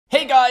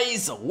Hey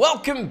guys,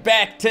 welcome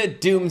back to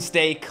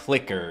Doomsday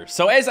Clicker.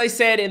 So as I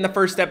said in the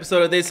first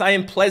episode of this, I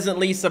am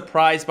pleasantly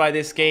surprised by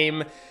this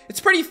game. It's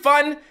pretty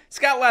fun, it's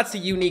got lots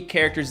of unique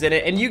characters in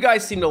it, and you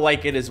guys seem to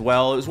like it as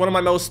well. It was one of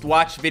my most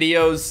watched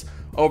videos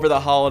over the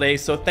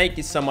holidays, so thank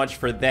you so much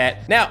for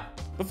that. Now,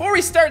 before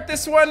we start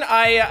this one,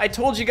 I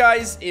told you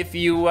guys if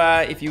you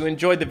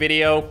enjoyed the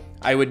video,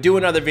 I would do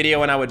another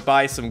video and I would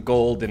buy some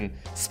gold and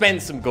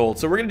spend some gold.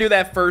 So we're gonna do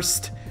that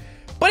first.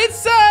 But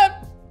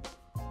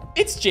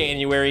it's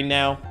January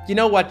now. You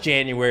know what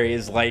January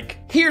is like.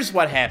 Here's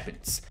what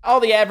happens. All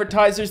the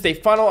advertisers, they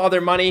funnel all their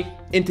money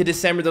into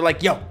December. They're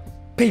like, yo,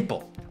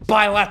 people,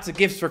 buy lots of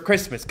gifts for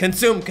Christmas.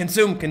 Consume,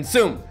 consume,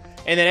 consume.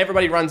 And then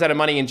everybody runs out of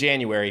money in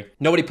January.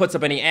 Nobody puts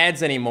up any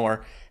ads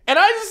anymore. And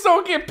I just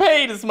don't get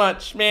paid as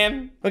much,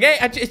 man. Okay,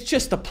 it's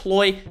just a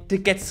ploy to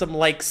get some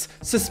likes.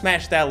 So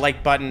smash that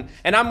like button.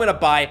 And I'm gonna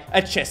buy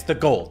a chest of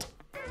gold.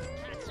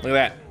 Look at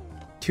that.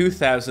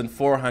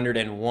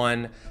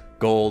 2,401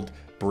 gold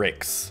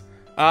bricks.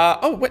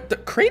 Oh, what, the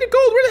crate of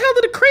gold? Where the hell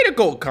did a crate of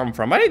gold come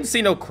from? I didn't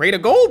see no crate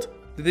of gold.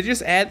 Did they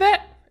just add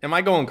that? Am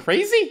I going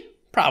crazy?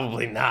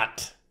 Probably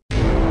not.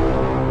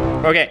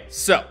 Okay,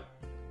 so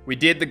we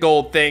did the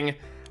gold thing.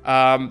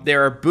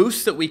 There are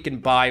boosts that we can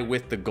buy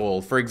with the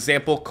gold. For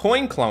example,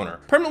 Coin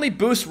Cloner. Permanently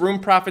boosts room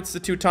profits to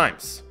 2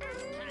 times.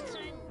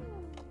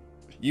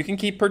 You can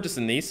keep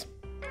purchasing these.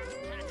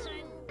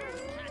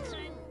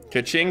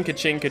 Ka-ching,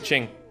 ka-ching,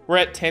 ka-ching. We're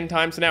at 10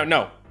 times now?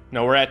 No,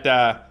 we're at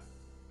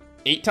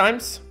 8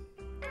 times?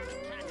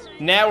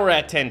 Now we're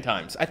at 10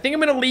 times. I think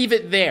I'm gonna leave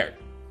it there.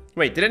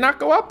 Wait, did it not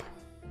go up?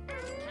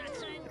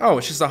 Oh,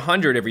 it's just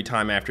 100 every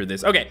time after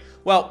this. Okay,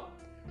 well,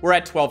 we're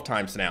at 12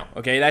 times now.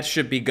 Okay, that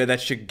should be good. That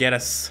should get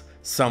us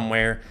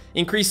somewhere.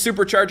 Increase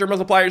supercharger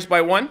multipliers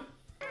by 1.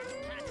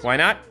 Why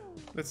not?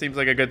 That seems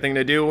like a good thing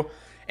to do.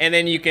 And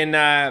then you can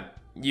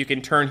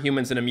turn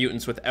humans into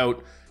mutants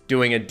without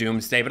doing a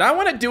Doomsday. But I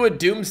want to do a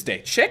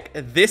Doomsday. Check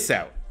this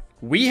out.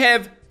 We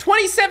have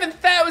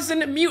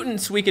 27,000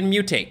 mutants we can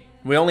mutate.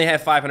 We only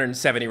have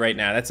 570 right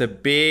now. That's a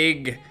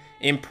big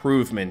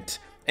improvement.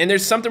 And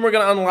there's something we're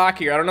gonna unlock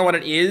here. I don't know what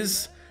it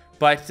is,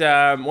 but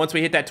once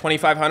we hit that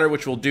 2,500,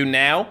 which we'll do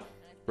now,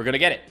 we're gonna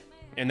get it.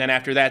 And then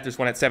after that, there's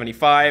one at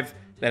 75,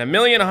 then 1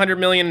 million, 100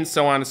 million, and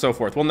so on and so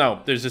forth. Well,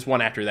 no, there's just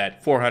one after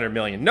that, 400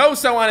 million. No,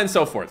 so on and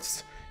so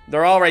forth.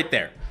 They're all right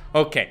there.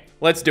 Okay,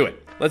 let's do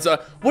it. Let's.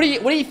 What do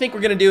you think we're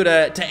gonna do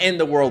to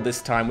end the world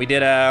this time? We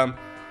did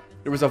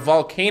there was a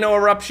volcano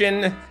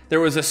eruption. There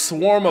was a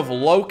swarm of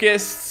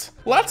locusts.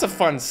 Lots of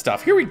fun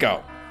stuff. Here we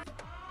go.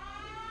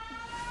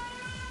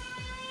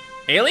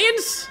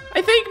 Aliens?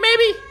 I think,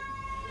 maybe?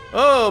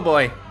 Oh,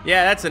 boy.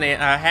 Yeah, that's a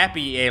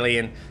happy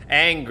alien.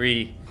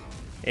 Angry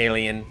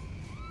alien.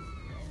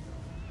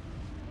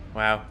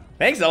 Wow.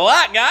 Thanks a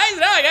lot, guys.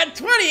 Now I got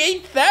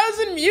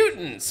 28,000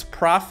 mutants.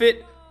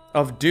 Profit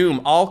of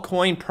Doom. All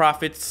coin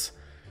profits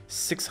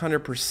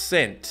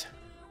 600%.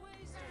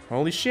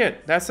 Holy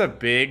shit, that's a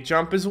big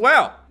jump as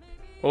well.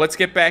 Well, let's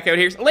get back out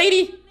here.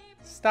 Lady,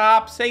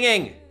 stop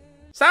singing.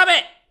 Stop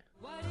it.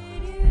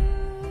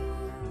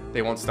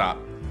 They won't stop.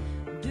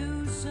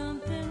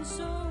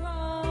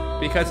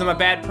 Because I'm a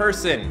bad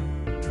person.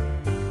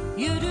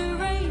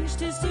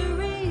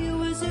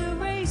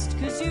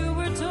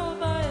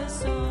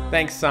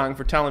 Thanks, song,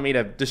 for telling me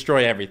to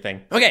destroy everything.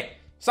 Okay,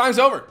 song's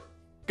over.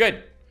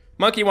 Good.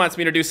 Monkey wants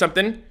me to do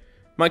something.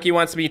 Monkey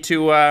wants me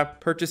to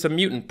purchase a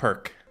mutant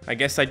perk. I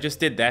guess I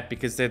just did that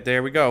because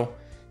there we go.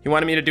 He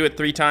wanted me to do it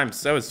 3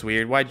 times. That was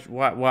weird.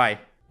 Why?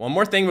 One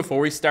more thing before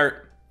we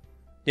start,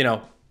 you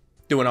know,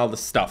 doing all the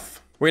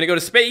stuff. We're gonna go to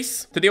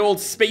space, to the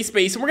old space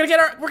base, and we're gonna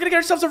get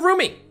ourselves a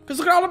roomie. Cause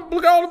look at all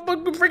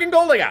the freaking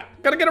gold I got.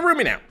 Gotta get a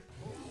roomie now.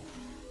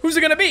 Who's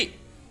it gonna be?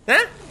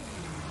 Huh?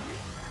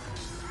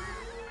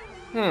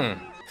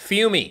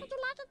 Fumie.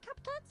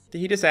 Did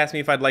he just ask me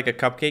if I'd like a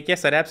cupcake?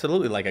 Yes, I'd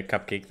absolutely like a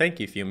cupcake. Thank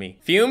you,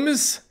 Fumie.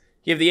 Fumes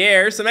give the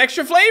air some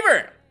extra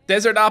flavor.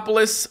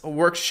 Desertopolis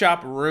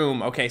workshop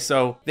room. Okay,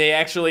 so they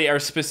actually are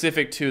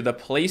specific to the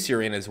place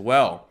you're in as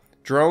well.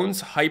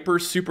 Drones hyper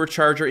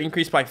supercharger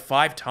increased by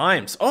 5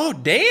 times. Oh,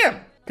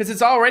 damn. Because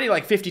it's already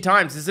like 50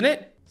 times, isn't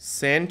it?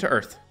 Send to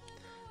Earth.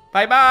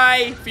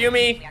 Bye-bye,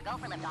 Fumie.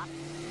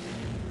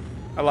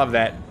 I love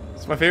that.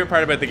 It's my favorite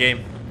part about the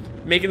game.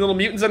 Making little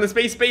mutants on the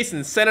space base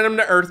and sending them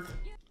to Earth.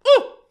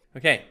 Ooh.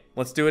 Okay,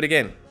 let's do it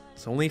again.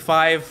 It's only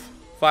 5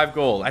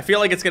 gold. I feel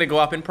like it's gonna go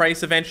up in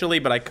price eventually,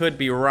 but I could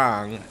be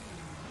wrong.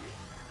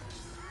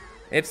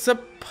 It's a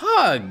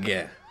pug.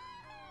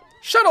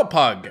 Shuttle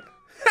pug.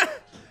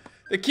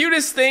 The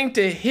cutest thing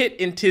to hit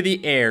into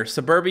the air.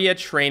 Suburbia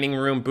training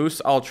room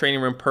boosts all training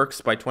room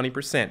perks by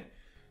 20%.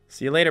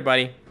 See you later,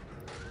 buddy.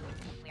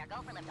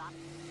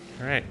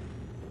 All right.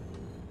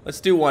 Let's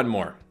do one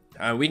more.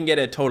 We can get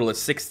a total of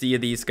 60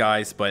 of these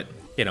guys, but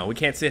you know, we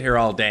can't sit here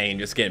all day and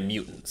just get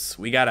mutants.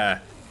 We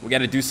gotta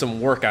do some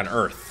work on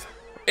Earth.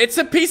 It's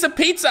a piece of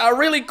pizza, a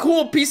really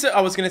cool piece of,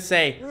 I was gonna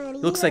say,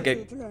 looks like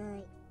a,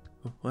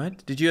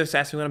 what? Did you just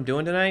ask me what I'm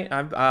doing tonight?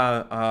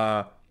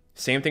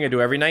 Same thing I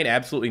do every night,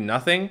 absolutely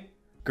nothing.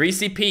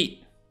 Greasy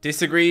Pete.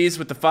 Disagrees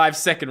with the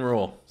 5-second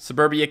rule.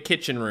 Suburbia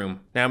kitchen room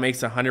now makes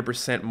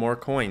 100% more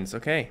coins.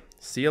 Okay,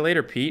 see you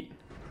later, Pete.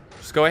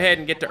 Just go ahead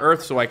and get to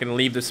Earth so I can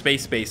leave the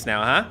space base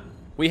now, huh?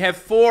 We have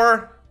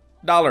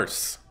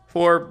 $4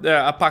 for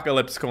the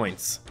apocalypse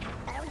coins.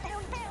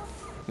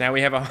 Now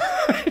we have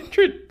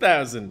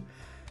 100,000.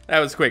 That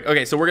was quick.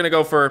 Okay, so we're gonna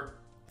go for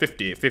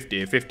 50,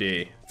 50,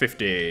 50,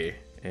 50,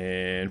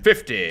 and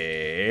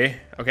 50.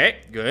 Okay,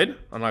 good.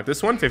 Unlock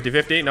this one, 50,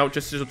 50. No,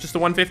 just the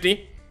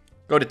 150.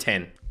 Go to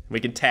 10. We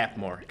can tap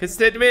more. Because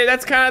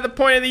that's kind of the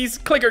point of these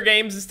clicker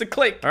games, is to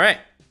click. All right.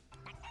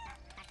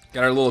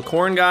 Got our little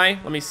corn guy.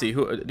 Let me see.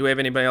 Do we have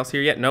anybody else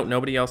here yet? Nope,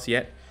 nobody else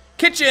yet.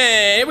 Kitchen.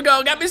 Here we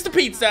go. Got Mr.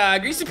 Pizza.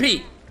 Greasy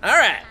Pete. All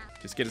right.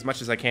 Just get as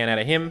much as I can out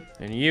of him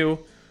and you.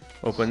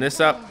 Open this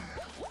up.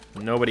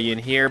 Nobody in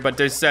here, but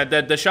there's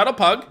the shuttle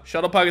pug.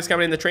 Shuttle pug is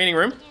coming in the training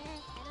room.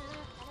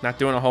 Not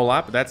doing a whole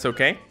lot, but that's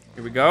okay.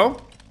 Here we go.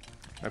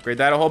 Upgrade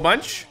that a whole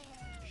bunch.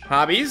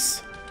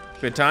 Hobbies.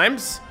 Good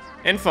times.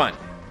 And fun.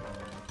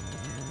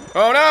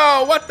 Oh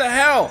no, what the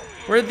hell?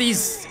 Where'd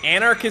these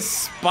anarchist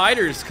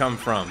spiders come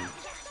from?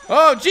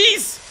 Oh,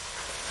 jeez!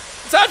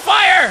 It's on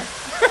fire!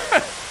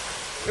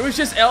 It was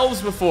just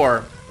elves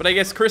before, but I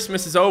guess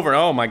Christmas is over.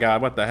 Oh my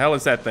God, what the hell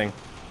is that thing?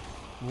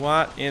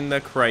 What in the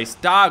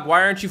Christ? Dog,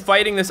 why aren't you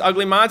fighting this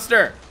ugly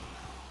monster?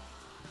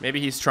 Maybe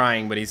he's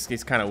trying, but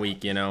he's kind of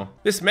weak, you know?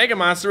 This mega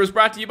monster was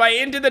brought to you by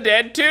Into the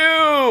Dead 2!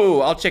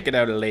 I'll check it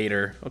out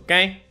later,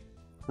 okay?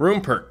 Room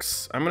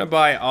perks. I'm gonna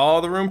buy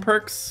all the room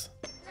perks.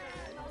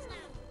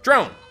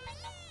 Drone.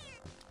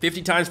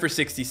 50 times for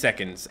 60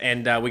 seconds.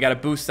 And we got a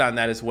boost on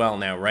that as well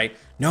now, right?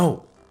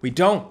 No, we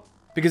don't.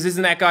 Because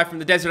isn't that guy from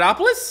the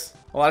Desertopolis?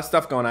 A lot of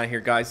stuff going on here,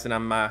 guys, and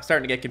I'm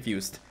starting to get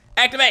confused.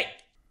 Activate!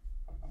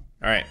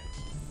 All right,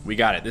 we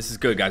got it. This is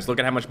good, guys. Look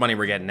at how much money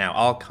we're getting now.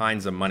 All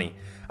kinds of money.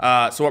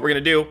 So what we're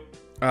gonna do,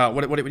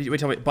 what do you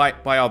tell me?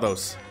 Buy all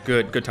those.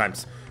 Good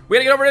times. We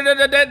gotta get over to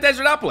the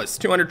Desertopolis.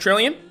 200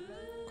 trillion.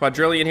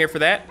 Quadrillion here for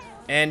that.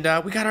 And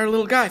we got our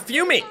little guy,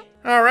 Fumi.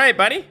 All right,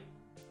 buddy.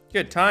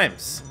 Good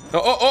times.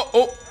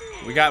 Oh.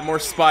 We got more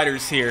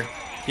spiders here.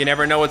 You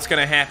never know what's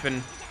gonna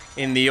happen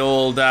in the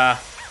old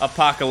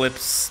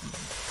apocalypse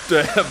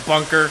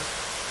bunker.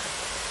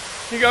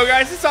 Here you go,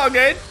 guys, it's all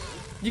good.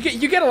 You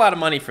get a lot of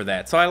money for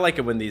that, so I like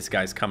it when these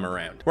guys come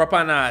around. We're up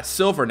on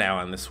silver now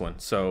on this one,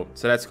 so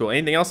that's cool.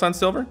 Anything else on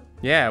silver?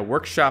 Yeah,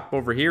 workshop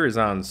over here is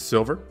on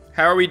silver.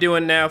 How are we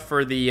doing now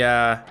for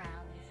the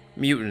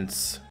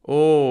mutants?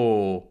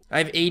 Oh, I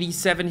have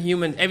 87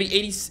 humans,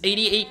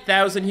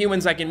 88,000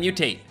 humans I can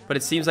mutate, but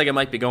it seems like it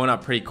might be going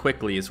up pretty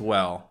quickly as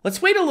well.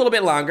 Let's wait a little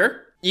bit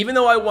longer, even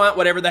though I want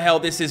whatever the hell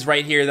this is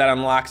right here that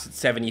unlocks at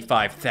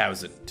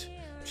 75,000.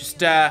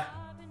 Just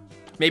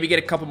maybe get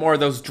a couple more of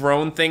those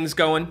drone things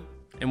going,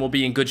 and we'll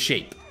be in good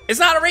shape. It's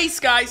not a race,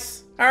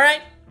 guys, all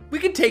right? We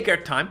can take our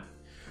time.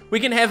 We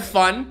can have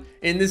fun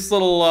in this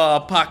little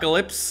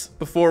apocalypse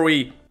before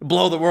we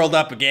blow the world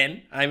up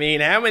again. I mean,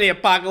 how many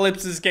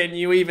apocalypses can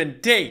you even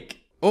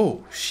take?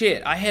 Oh,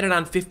 shit, I had it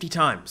on 50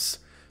 times.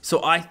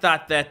 So I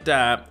thought that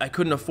I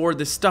couldn't afford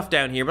this stuff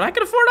down here, but I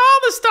can afford all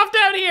this stuff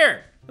down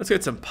here. Let's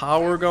get some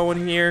power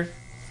going here.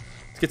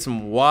 Let's get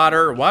some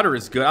water. Water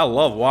is good, I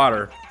love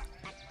water.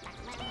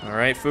 All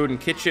right, food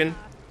and kitchen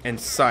and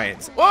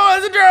science. Oh,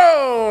 it's a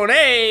drone!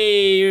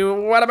 Hey,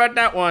 what about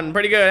that one?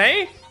 Pretty good,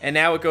 eh? And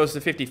now it goes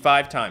to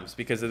 55 times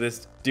because of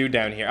this dude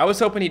down here. I was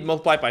hoping he'd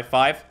multiply by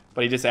 5,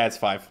 but he just adds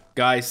 5.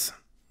 Guys,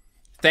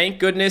 thank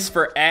goodness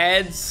for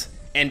ads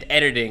and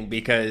editing,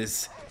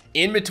 because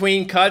in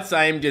between cuts,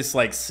 I am just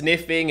like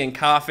sniffing and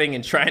coughing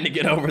and trying to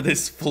get over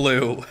this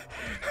flu.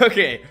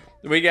 Okay,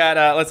 we got,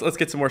 let's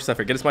get some more stuff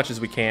here. Get as much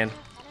as we can.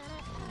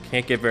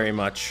 Can't get very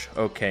much.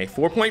 Okay,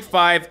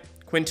 4.5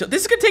 quintil.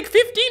 This is gonna take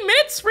 15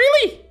 minutes,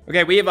 really?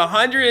 Okay, we have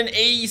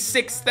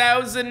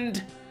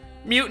 186,000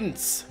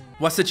 mutants.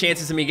 What's the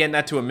chances of me getting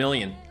that to 1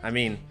 million? I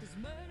mean,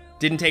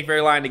 didn't take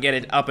very long to get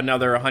it up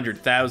another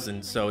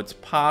 100,000, so it's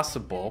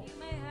possible.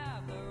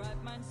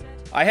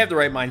 I have the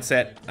right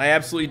mindset. I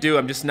absolutely do.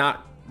 I'm just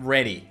not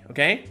ready,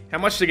 okay? How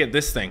much to get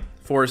this thing?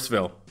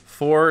 Forestville.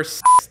 4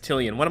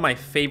 sextillion. One of my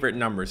favorite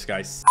numbers,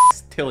 guys.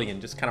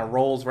 Sextillion. Just kind of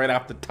rolls right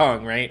off the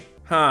tongue, right?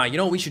 Huh, you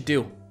know what we should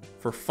do?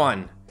 For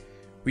fun.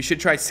 We should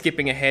try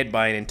skipping ahead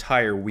by an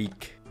entire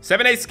week.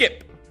 7-day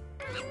skip.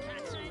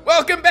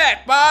 Welcome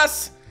back,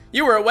 boss.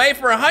 You were away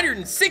for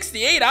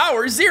 168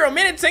 hours, 0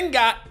 minutes, and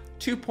got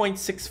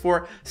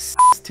 $2.64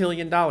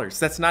 sextillion.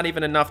 That's not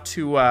even enough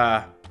to,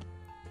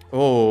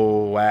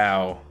 oh,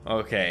 wow.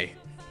 Okay.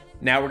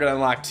 Now we're gonna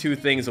unlock 2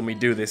 things when we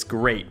do this.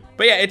 Great.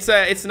 But yeah,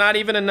 it's not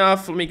even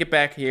enough. Let me get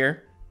back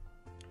here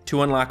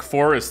to unlock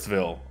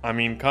Forestville. I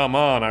mean, come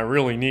on, I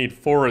really need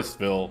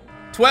Forestville.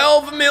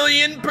 12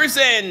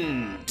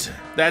 million%.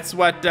 That's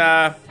what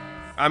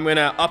I'm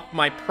gonna up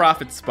my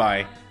profits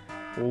by.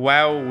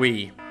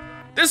 Wowee.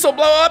 This'll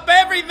blow up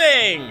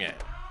everything.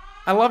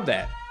 I love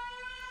that.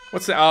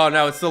 What's that? Oh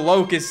no, it's the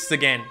locusts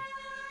again.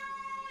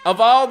 Of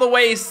all the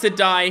ways to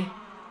die,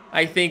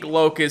 I think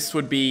locusts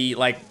would be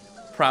like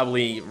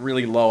probably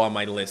really low on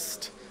my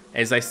list.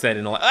 As I said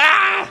in the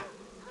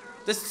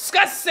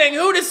Disgusting!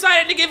 Who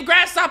decided to give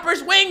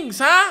grasshoppers wings,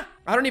 huh?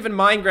 I don't even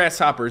mind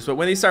grasshoppers, but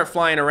when they start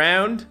flying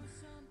around...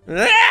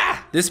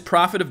 Ah! This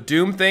Prophet of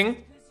Doom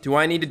thing, do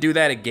I need to do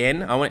that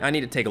again? I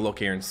need to take a look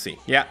here and see.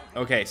 Yeah,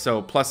 okay,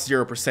 so plus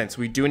 0%, so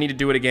we do need to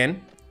do it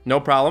again. No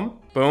problem.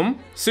 Boom.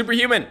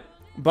 Superhuman.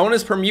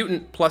 Bonus per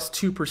mutant plus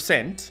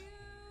 2%.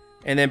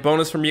 And then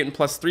bonus per mutant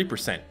plus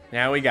 3%.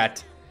 Now we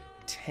got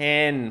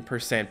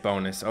 10%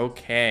 bonus.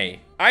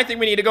 Okay. I think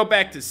we need to go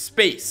back to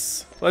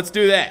space. Let's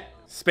do that.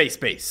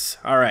 Space.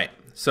 All right.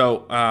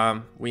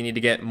 So, we need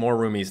to get more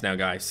roomies now,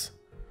 guys.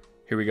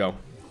 Here we go.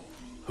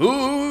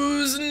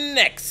 Who's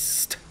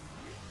next?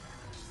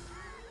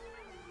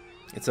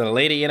 It's a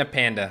lady in a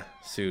panda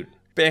suit.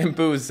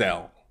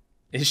 Bamboozle.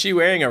 Is she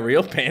wearing a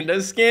real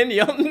panda skin?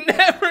 You'll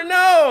never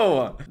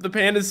know. The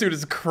panda suit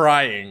is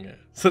crying,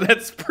 so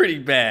that's pretty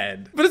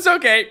bad. But it's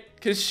okay,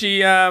 because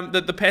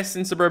the pests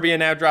in Suburbia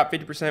now drop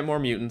 50% more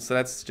mutants, so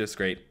that's just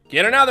great.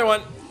 Get another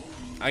one.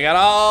 I got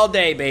all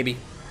day, baby.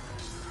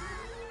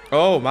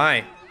 Oh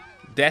my,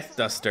 Death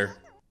Duster.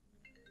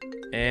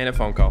 And a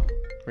phone call.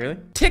 Really?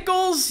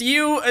 Tickles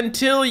you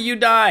until you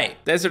die.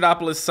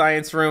 Desertopolis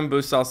Science Room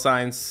boosts all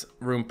science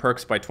room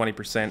perks by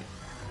 20%.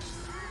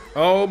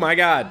 Oh my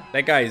god,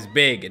 that guy is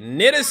big.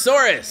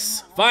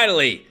 Nitosaurus!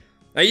 Finally!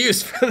 A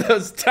use for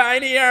those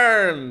tiny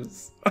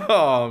arms!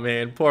 Oh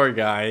man, poor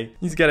guy.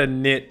 He's got a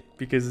knit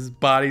because his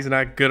body's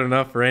not good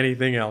enough for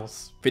anything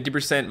else.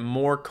 50%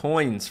 more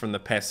coins from the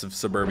pests of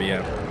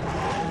Suburbia.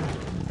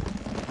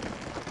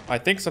 I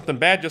think something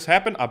bad just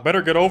happened. I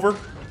better get over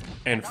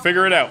and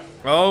figure it out.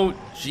 Oh,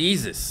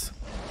 Jesus.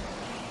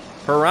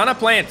 Piranha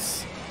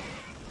plants.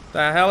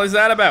 The hell is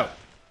that about?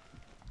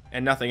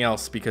 And nothing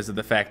else because of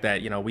the fact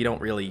that, you know, we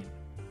don't really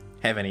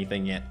have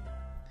anything yet.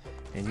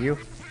 And you,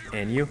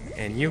 and you,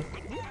 and you,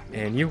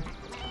 and you,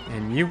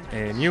 and you,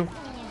 and you,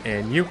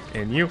 and you,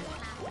 and you,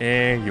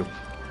 and you.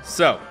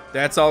 So,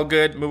 that's all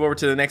good. Move over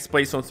to the next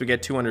place once we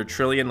get 200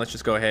 trillion. Let's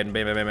just go ahead and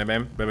bam, bam, bam, bam,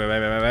 bam, bam, bam,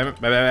 bam,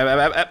 bam,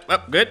 bam, bam,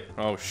 bam. Good.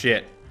 Oh,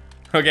 shit.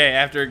 Okay,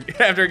 after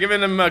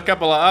giving them a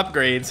couple of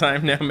upgrades,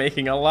 I'm now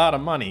making a lot of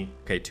money.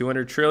 Okay,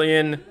 200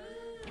 trillion.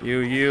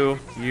 You.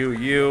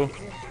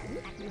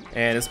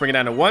 And let's bring it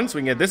down to 1 so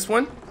we can get this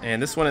one,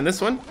 and this one, and this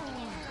one.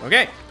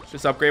 Okay, let's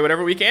just upgrade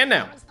whatever we can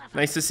now.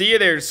 Nice to see you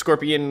there,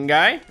 Scorpion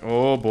guy.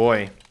 Oh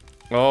boy.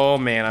 Oh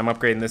man, I'm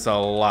upgrading this a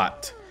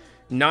lot.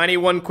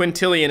 91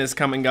 quintillion is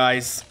coming,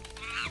 guys.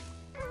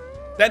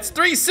 That's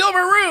 3 silver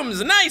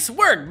rooms. Nice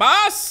work,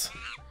 boss.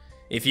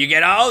 If you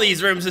get all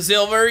these rooms of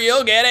silver,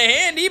 you'll get a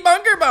handy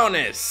bunker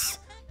bonus.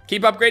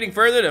 Keep upgrading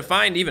further to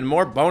find even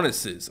more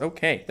bonuses.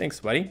 Okay, thanks,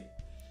 buddy.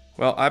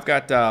 Well, I've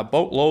got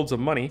boatloads of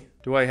money.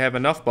 Do I have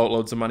enough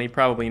boatloads of money?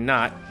 Probably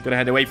not. Gonna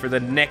have to wait for the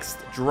next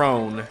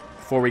drone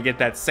before we get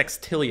that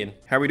sextillion.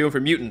 How are we doing for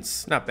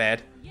mutants? Not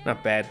bad.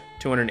 Not bad.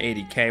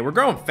 280K. We're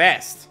growing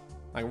fast.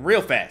 Like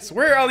real fast.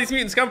 Where are all these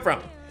mutants come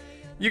from?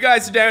 You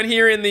guys are down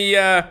here in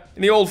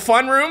the old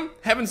fun room,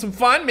 having some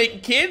fun,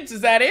 making kids.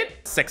 Is that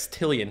it?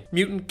 Sextillion.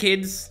 Mutant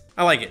kids.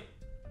 I like it.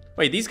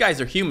 Wait, these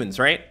guys are humans,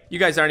 right? You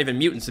guys aren't even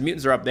mutants. The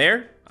mutants are up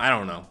there? I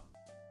don't know.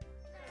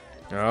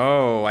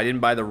 Oh, I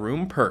didn't buy the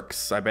room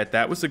perks. I bet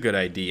that was a good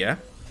idea.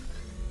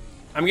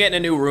 I'm getting a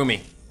new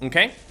roomie,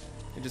 okay?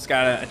 I just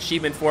got an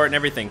achievement for it and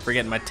everything for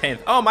getting my 10th.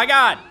 Oh my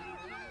god!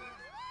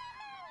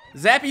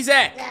 Zappy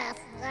Zack! Yes,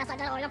 I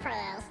got all your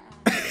prayers.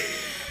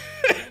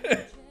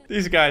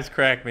 These guys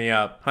crack me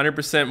up.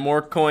 100%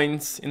 more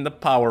coins in the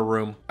power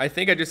room. I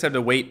think I just have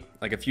to wait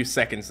like a few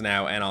seconds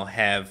now and I'll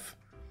have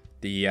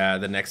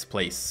the next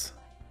place.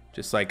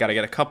 Just like gotta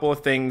get a couple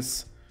of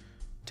things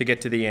to get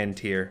to the end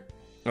here.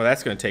 Oh,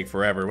 that's gonna take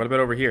forever. What about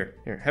over here?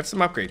 Here, have some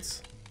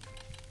upgrades.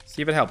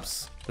 See if it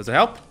helps. Does it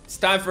help? It's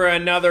time for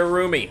another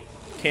roomie.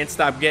 Can't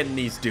stop getting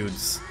these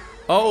dudes.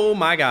 Oh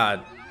my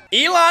god.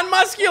 Elon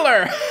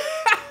Muscular!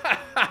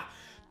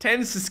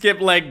 Tends to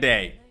skip leg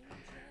day.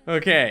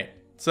 Okay,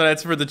 so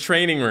that's for the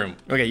training room.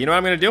 Okay, you know what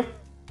I'm gonna do?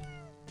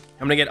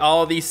 I'm gonna get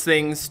all of these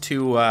things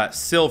to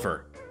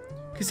silver.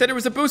 He said there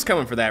was a boost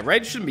coming for that,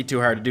 right? It shouldn't be too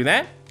hard to do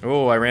that.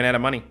 Oh, I ran out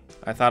of money.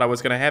 I thought I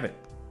was gonna have it.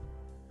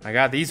 I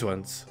got these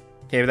ones.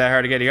 Can't be that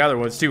hard to get the other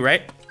ones too,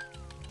 right?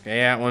 Okay,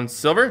 that one's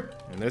silver,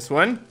 and this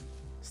one,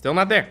 still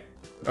not there.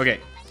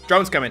 Okay,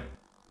 drone's coming.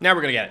 Now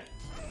we're gonna get it.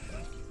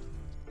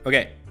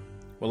 Okay,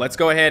 well let's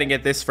go ahead and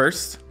get this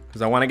first,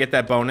 because I wanna get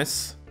that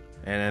bonus.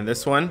 And then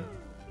this one,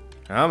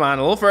 come on,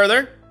 a little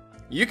further.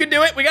 You can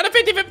do it, we got a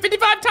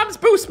 55 times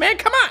boost, man,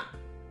 come on.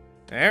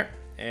 There,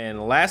 and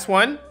the last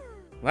one.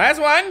 Last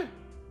one.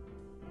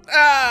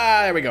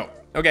 Ah, there we go.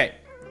 Okay,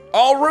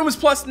 all rooms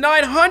plus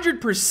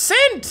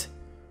 900%.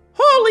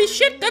 Holy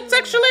shit, that's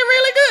actually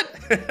really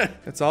good.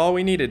 That's all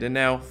we needed, and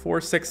now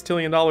 $4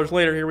 sextillion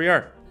later, here we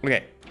are.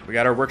 Okay, we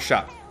got our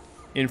workshop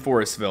in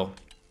Forestville.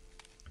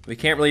 We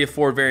can't really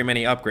afford very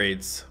many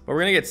upgrades, but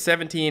we're gonna get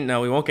 17.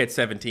 No, we won't get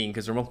 17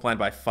 because we're multiplying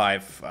by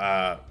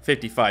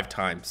 55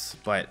 times.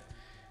 But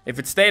if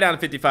it stayed on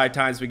 55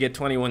 times, we get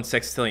 21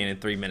 sextillion in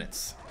 3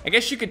 minutes. I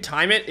guess you could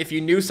time it if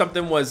you knew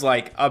something was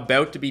like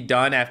about to be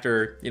done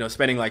after, you know,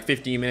 spending like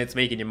 15 minutes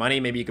making your money.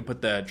 Maybe you could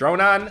put the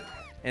drone on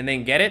and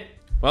then get it.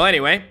 Well,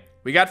 anyway,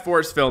 We got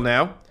Forestville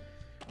now.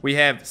 We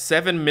have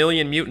 7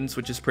 million mutants,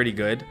 which is pretty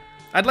good.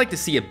 I'd like to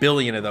see 1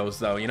 billion of those,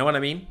 though. You know what I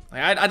mean?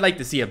 I'd like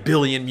to see 1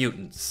 billion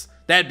mutants.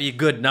 That'd be a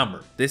good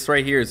number. This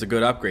right here is a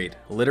good upgrade.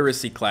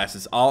 Literacy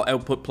classes, all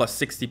output plus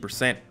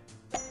 60%.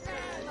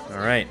 All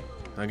right,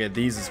 I'll get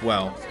these as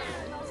well.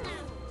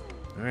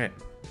 All right.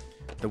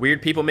 The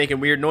weird people making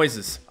weird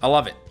noises. I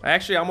love it. I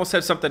actually almost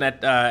have something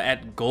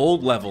at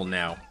gold level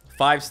now.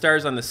 5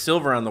 stars on the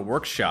silver on the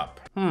workshop.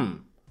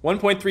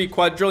 1.3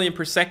 quadrillion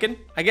per second.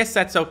 I guess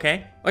that's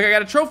okay. Look, I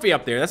got a trophy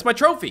up there. That's my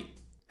trophy.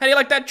 How do you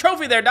like that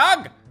trophy there,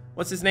 dog?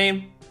 What's his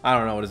name? I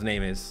don't know what his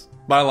name is,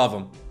 but I love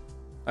him.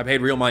 I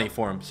paid real money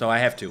for him, so I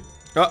have to.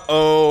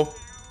 Uh-oh.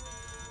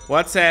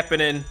 What's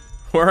happening?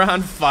 We're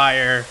on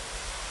fire.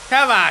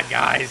 Come on,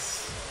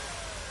 guys.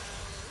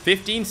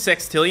 15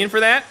 sextillion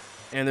for that?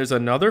 And there's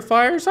another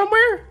fire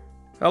somewhere?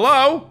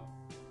 Hello?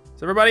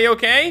 Is everybody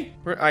okay?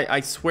 I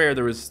swear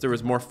there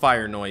was more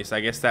fire noise. I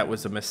guess that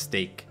was a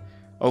mistake.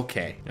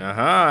 Okay.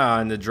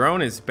 And the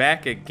drone is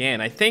back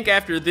again. I think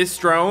after this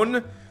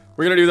drone,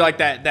 we're gonna do like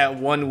that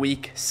 1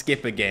 week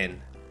skip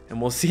again.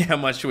 And we'll see how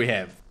much we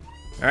have.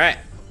 All right,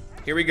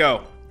 here we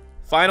go.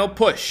 Final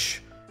push.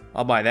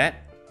 I'll buy that,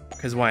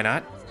 because why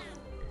not?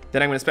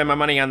 Then I'm gonna spend my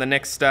money on the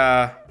next,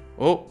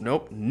 oh,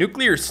 nope.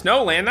 Nuclear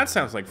Snowland, that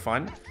sounds like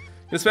fun.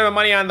 Gonna spend my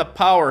money on the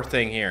power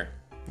thing here,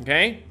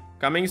 okay?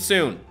 Coming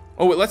soon.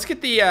 Oh, wait, let's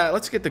get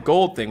the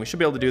gold thing. We should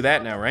be able to do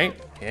that now, right?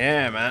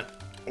 Yeah, man.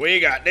 We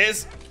got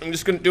this. I'm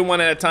just gonna do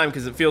one at a time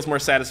because it feels more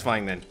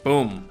satisfying then.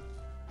 Boom.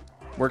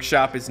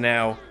 Workshop is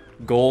now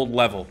gold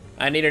level.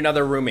 I need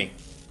another roomie.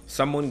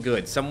 Someone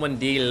good, someone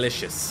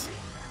delicious.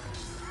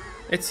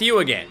 It's you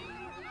again.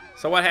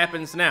 So what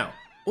happens now?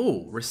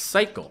 Ooh,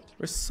 recycle.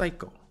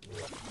 Recycle.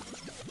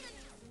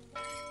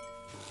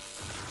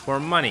 For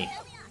money.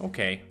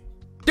 Okay.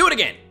 Do it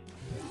again.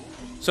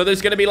 So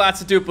there's gonna be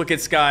lots of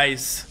duplicates,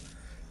 guys.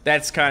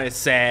 That's kind of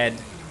sad.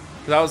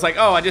 Because I was like,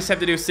 oh, I just have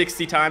to do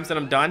 60 times and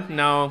I'm done.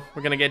 No,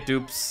 we're gonna get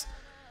dupes.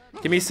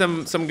 Give me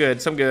some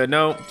good, some good.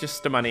 No,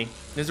 just the money.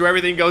 This is where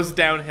everything goes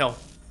downhill.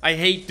 I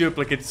hate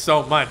duplicates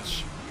so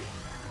much.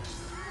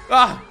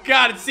 Oh,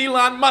 God, it's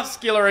Elon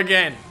Muscular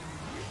again.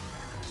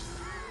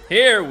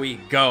 Here we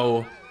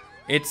go.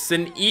 It's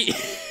an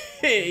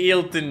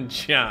Elton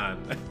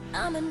John.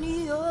 I'm a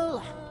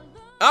Neil.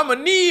 I'm a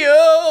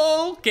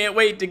Neo. Can't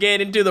wait to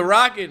get into the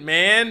rocket,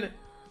 man.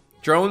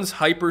 Drone's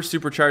hyper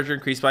supercharger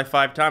increased by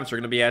 5 times. We're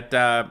gonna be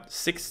at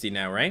 60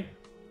 now, right?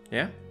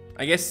 Yeah.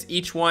 I guess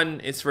each one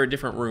is for a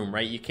different room,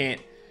 right? You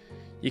can't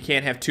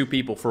have 2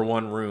 people for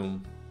 1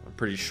 room. I'm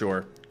pretty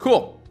sure.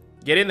 Cool.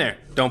 Get in there.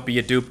 Don't be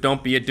a dupe.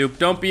 Don't be a dupe.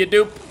 Don't be a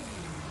dupe.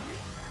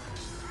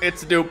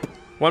 It's a dupe.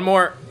 1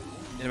 more.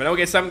 And if I don't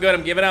get something good,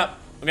 I'm giving up.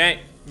 Okay.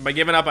 By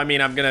giving up, I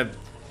mean I'm gonna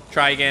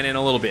try again in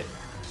a little bit.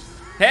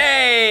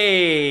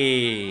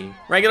 Hey!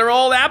 Regular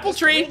old apple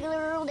tree.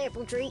 Regular old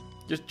apple tree.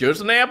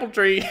 Just an apple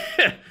tree.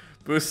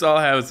 Boosts all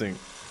housing.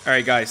 All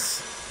right, guys.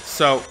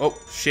 So, oh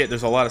shit,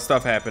 there's a lot of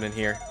stuff happening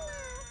here.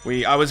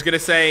 I was gonna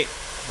say,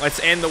 let's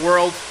end the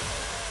world.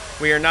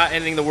 We are not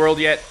ending the world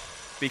yet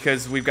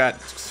because we've got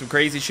some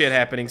crazy shit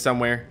happening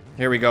somewhere.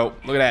 Here we go.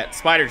 Look at that.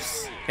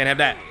 Spiders. Can't have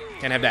that.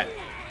 Can't have that.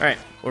 All right,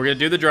 we're gonna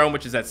do the drone,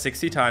 which is at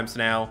 60 times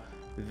now.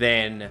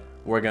 Then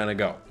we're gonna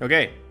go.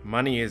 Okay,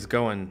 money is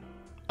going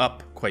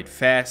up quite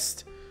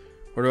fast.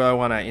 Where do I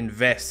want to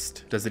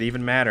invest? Does it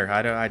even matter?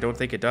 I don't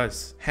think it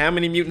does. How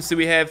many mutants do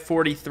we have?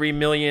 43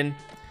 million.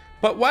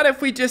 But what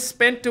if we just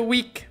spent a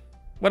week?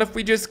 What if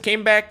we just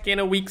came back in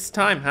a week's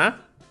time, huh?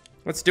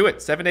 Let's do it.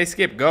 7-day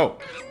skip, go.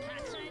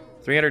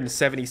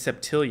 370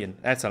 septillion.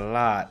 That's a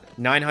lot.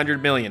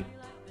 900 million.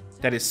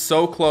 That is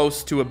so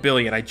close to 1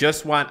 billion. I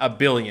just want 1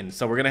 billion.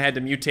 So we're gonna have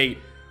to mutate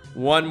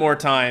 1 more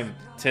time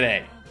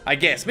today. I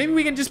guess. Maybe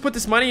we can just put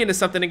this money into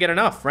something to get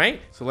enough,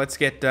 right? So let's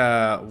get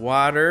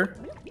water.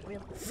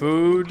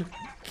 Food,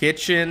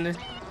 kitchen,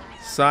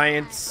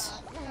 science,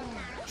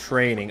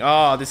 training.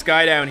 Oh, this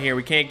guy down here,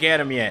 we can't get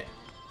him yet.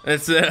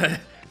 That's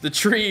the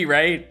tree,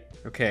 right?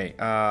 Okay,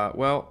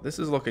 well, this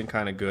is looking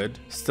kind of good.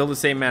 Still the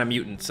same amount of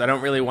mutants. I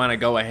don't really want to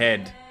go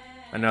ahead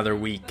another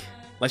week.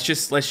 Let's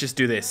just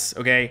do this,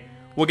 okay?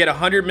 We'll get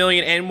 100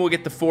 million and we'll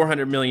get the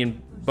 400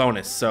 million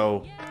bonus.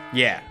 So,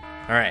 yeah.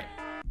 All right.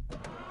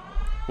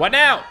 What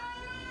now?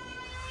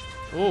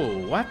 Oh,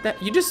 what?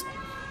 That you just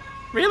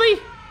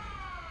really?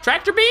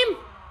 Tractor beam?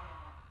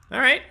 All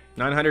right,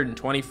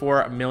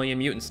 924 million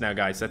mutants now,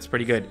 guys. That's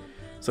pretty good.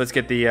 So let's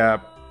get the,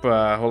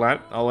 hold on,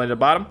 all the way to the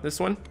bottom. This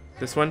one,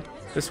 this one,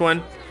 this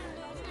one.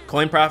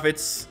 Coin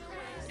profits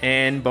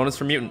and bonus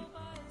for mutant.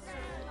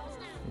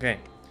 Okay,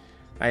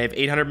 I have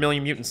 800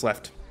 million mutants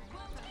left.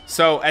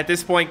 So at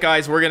this point,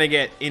 guys, we're gonna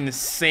get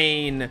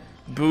insane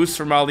boosts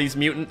from all these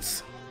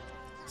mutants.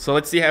 So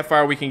let's see how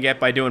far we can get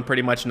by doing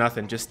pretty much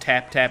nothing. Just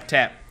tap, tap,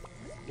 tap.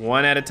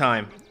 1 at a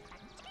time.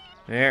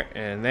 There,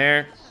 and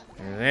there,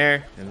 and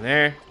there, and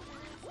there.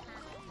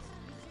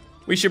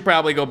 We should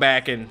probably go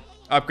back and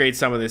upgrade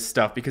some of this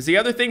stuff because the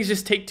other things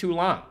just take too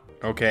long.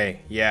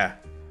 Okay, yeah.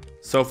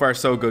 So far,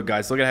 so good,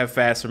 guys. Look at how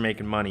fast we're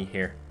making money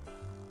here.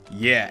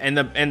 Yeah, and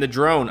the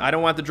drone. I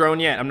don't want the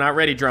drone yet. I'm not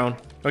ready, drone.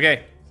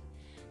 Okay.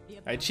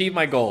 I achieved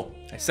my goal.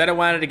 I said I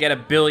wanted to get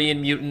 1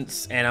 billion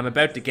mutants, and I'm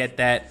about to get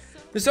that.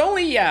 There's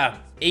only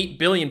 8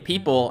 billion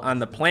people on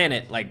the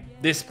planet,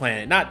 like this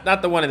planet.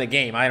 Not the one in the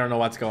game. I don't know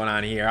what's going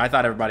on here. I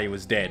thought everybody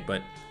was dead,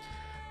 but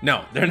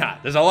no, they're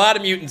not. There's a lot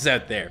of mutants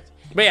out there.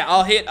 But yeah,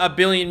 I'll hit 1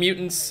 billion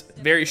mutants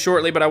very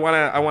shortly, but I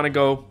wanna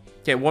go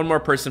get one more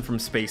person from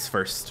space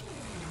first.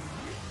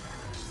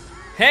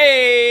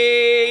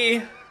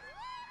 Hey!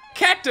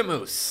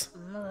 Cactamoose!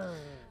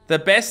 The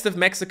best of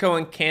Mexico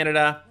and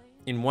Canada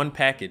in one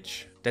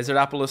package.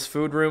 Desertopolis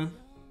food room,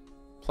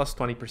 plus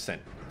 20%.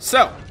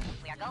 So,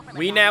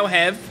 we now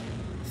have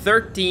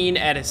 13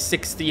 out of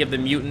 60 of the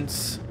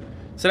mutants.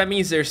 So that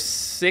means there's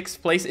 6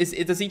 places.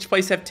 Does each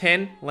place have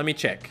 10? Let me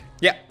check.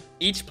 Yeah,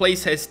 each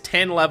place has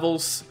 10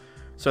 levels.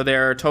 So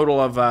there are a total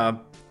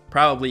of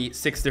probably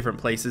 6 different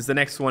places. The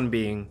next one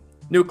being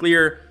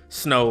Nuclear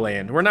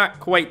Snowland. We're not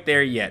quite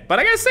there yet, but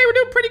I gotta say we're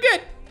doing pretty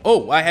good.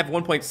 Oh, I have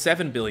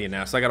 1.7 billion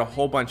now, so I got a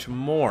whole bunch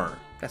more.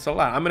 That's a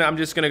lot. I'm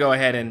just gonna go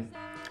ahead and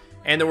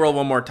end the world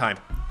one more time,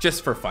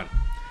 just for fun.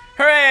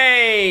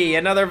 Hooray!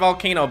 Another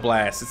volcano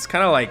blast. It's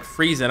kind of like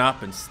freezing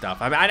up and stuff.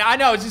 I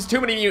know, it's just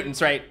too many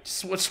mutants, right?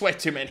 Just way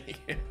too many.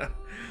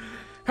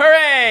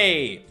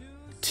 Hooray!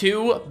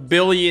 2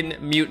 billion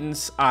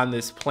mutants on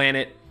this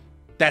planet.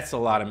 That's a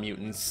lot of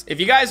mutants. If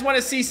you guys want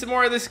to see some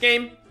more of this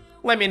game,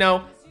 let me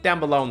know down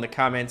below in the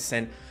comments.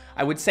 And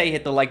I would say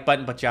hit the like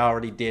button, but you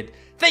already did.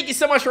 Thank you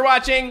so much for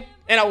watching,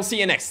 and I will see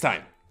you next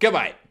time.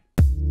 Goodbye.